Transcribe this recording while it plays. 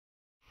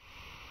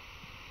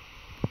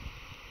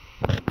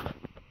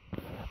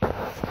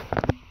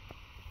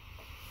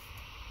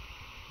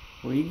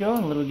Where you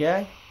going, little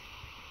guy?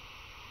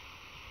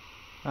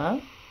 Huh?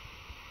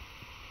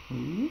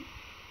 Ooh.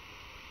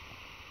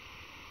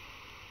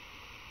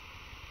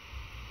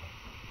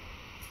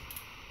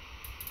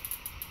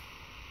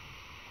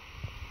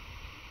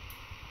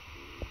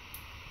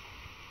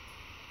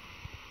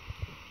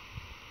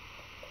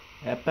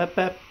 Ep, ep,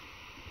 ep.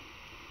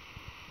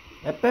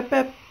 Ep, ep,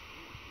 ep.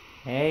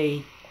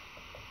 Hey.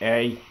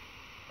 Hey.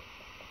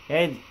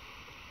 Hey,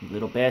 you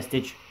little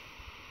bastard.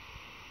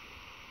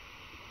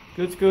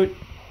 Scoot, scoot.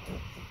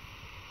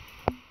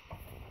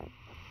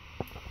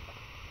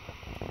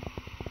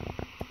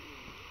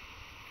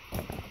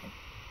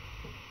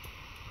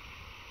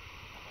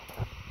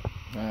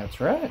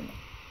 That's right.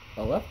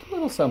 I left a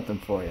little something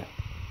for you.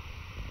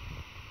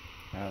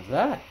 How's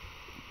that?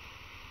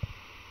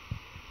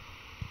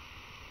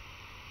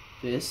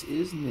 This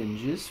is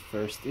Ninja's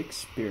first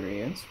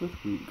experience with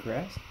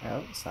wheatgrass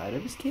outside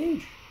of his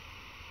cage.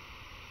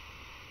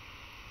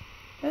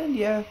 And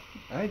yeah,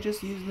 I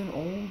just used an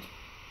old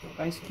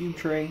ice cube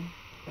tray.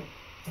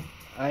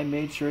 I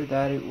made sure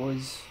that it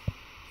was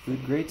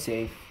food grade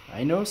safe.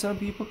 I know some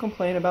people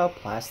complain about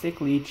plastic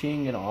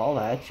leaching and all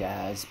that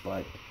jazz,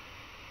 but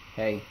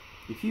hey,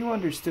 if you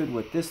understood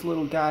what this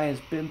little guy has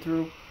been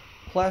through,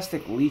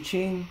 plastic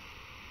leaching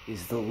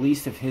is the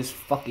least of his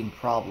fucking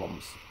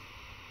problems.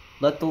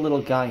 Let the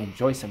little guy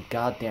enjoy some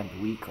goddamn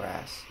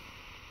wheatgrass.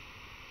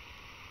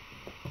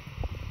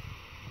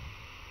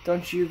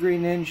 Don't you agree,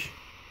 Ninja?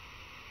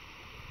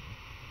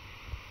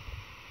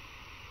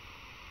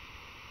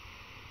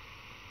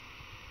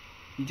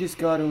 You just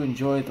gotta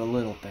enjoy the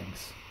little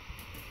things.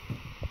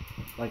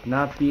 Like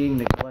not being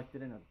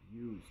neglected and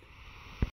abused.